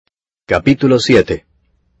Capítulo 7.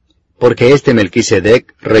 Porque este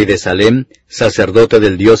Melquisedec, rey de Salem, sacerdote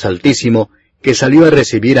del Dios Altísimo, que salió a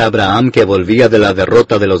recibir a Abraham que volvía de la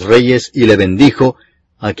derrota de los reyes, y le bendijo,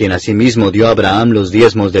 a quien asimismo dio a Abraham los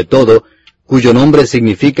diezmos de todo, cuyo nombre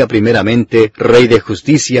significa primeramente Rey de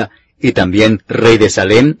Justicia, y también Rey de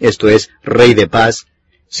Salem, esto es, Rey de Paz,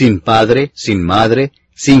 sin padre, sin madre,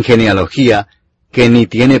 sin genealogía, que ni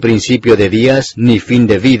tiene principio de días, ni fin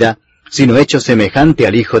de vida, sino hecho semejante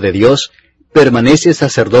al Hijo de Dios, permanece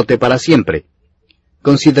sacerdote para siempre.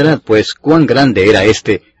 Considerad, pues, cuán grande era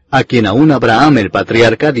éste, a quien aún Abraham el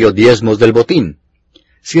patriarca dio diezmos del botín.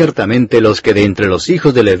 Ciertamente los que de entre los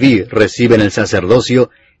hijos de Leví reciben el sacerdocio,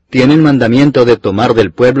 tienen mandamiento de tomar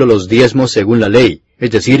del pueblo los diezmos según la ley,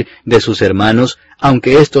 es decir, de sus hermanos,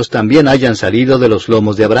 aunque éstos también hayan salido de los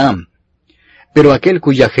lomos de Abraham. Pero aquel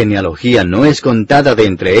cuya genealogía no es contada de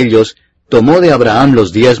entre ellos, tomó de Abraham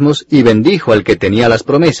los diezmos y bendijo al que tenía las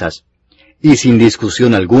promesas. Y sin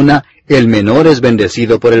discusión alguna, el menor es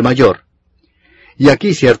bendecido por el mayor. Y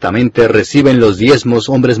aquí ciertamente reciben los diezmos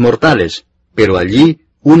hombres mortales, pero allí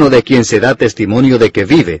uno de quien se da testimonio de que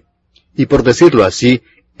vive. Y por decirlo así,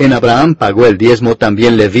 en Abraham pagó el diezmo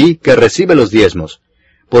también Leví, que recibe los diezmos,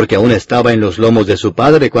 porque aún estaba en los lomos de su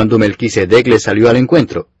padre cuando Melquisedec le salió al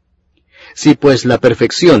encuentro. Si pues la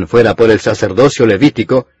perfección fuera por el sacerdocio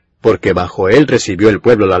levítico, porque bajo él recibió el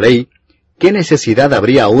pueblo la ley, ¿qué necesidad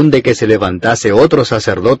habría aún de que se levantase otro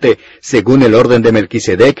sacerdote según el orden de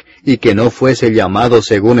Melquisedec y que no fuese llamado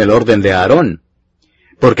según el orden de Aarón?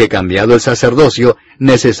 Porque cambiado el sacerdocio,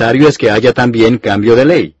 necesario es que haya también cambio de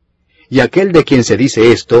ley. Y aquel de quien se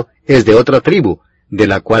dice esto es de otra tribu, de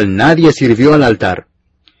la cual nadie sirvió al altar.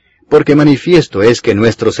 Porque manifiesto es que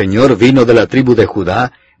nuestro Señor vino de la tribu de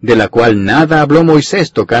Judá, de la cual nada habló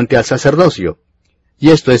Moisés tocante al sacerdocio. Y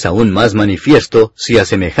esto es aún más manifiesto si a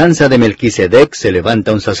semejanza de Melquisedec se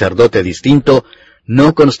levanta un sacerdote distinto,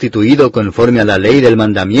 no constituido conforme a la ley del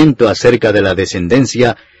mandamiento acerca de la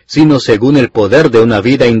descendencia, sino según el poder de una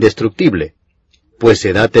vida indestructible. Pues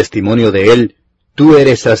se da testimonio de él, tú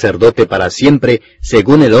eres sacerdote para siempre,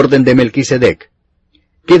 según el orden de Melquisedec.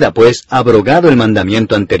 Queda pues abrogado el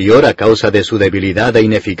mandamiento anterior a causa de su debilidad e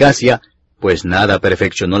ineficacia, pues nada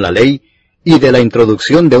perfeccionó la ley, y de la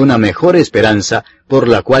introducción de una mejor esperanza por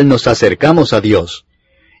la cual nos acercamos a Dios.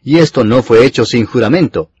 Y esto no fue hecho sin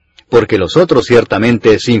juramento, porque los otros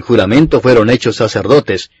ciertamente sin juramento fueron hechos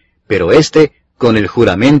sacerdotes, pero éste con el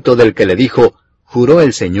juramento del que le dijo, juró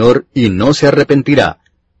el Señor y no se arrepentirá.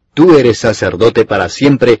 Tú eres sacerdote para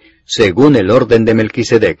siempre, según el orden de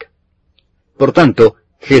Melquisedec. Por tanto,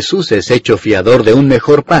 Jesús es hecho fiador de un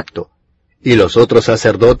mejor pacto, y los otros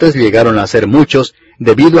sacerdotes llegaron a ser muchos,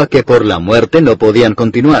 debido a que por la muerte no podían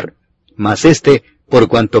continuar. Mas éste, por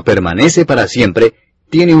cuanto permanece para siempre,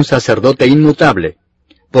 tiene un sacerdote inmutable,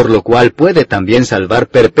 por lo cual puede también salvar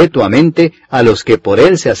perpetuamente a los que por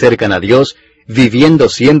él se acercan a Dios, viviendo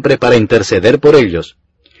siempre para interceder por ellos.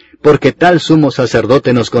 Porque tal sumo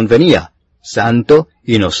sacerdote nos convenía, santo,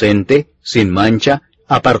 inocente, sin mancha,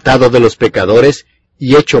 apartado de los pecadores,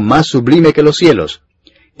 y hecho más sublime que los cielos,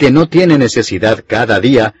 que no tiene necesidad cada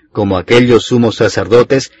día, como aquellos sumos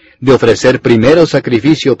sacerdotes, de ofrecer primero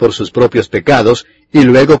sacrificio por sus propios pecados y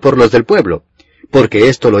luego por los del pueblo, porque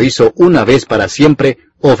esto lo hizo una vez para siempre,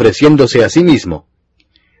 ofreciéndose a sí mismo.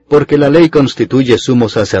 Porque la ley constituye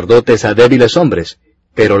sumos sacerdotes a débiles hombres,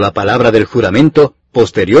 pero la palabra del juramento,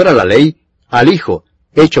 posterior a la ley, al Hijo,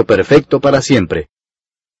 hecho perfecto para siempre.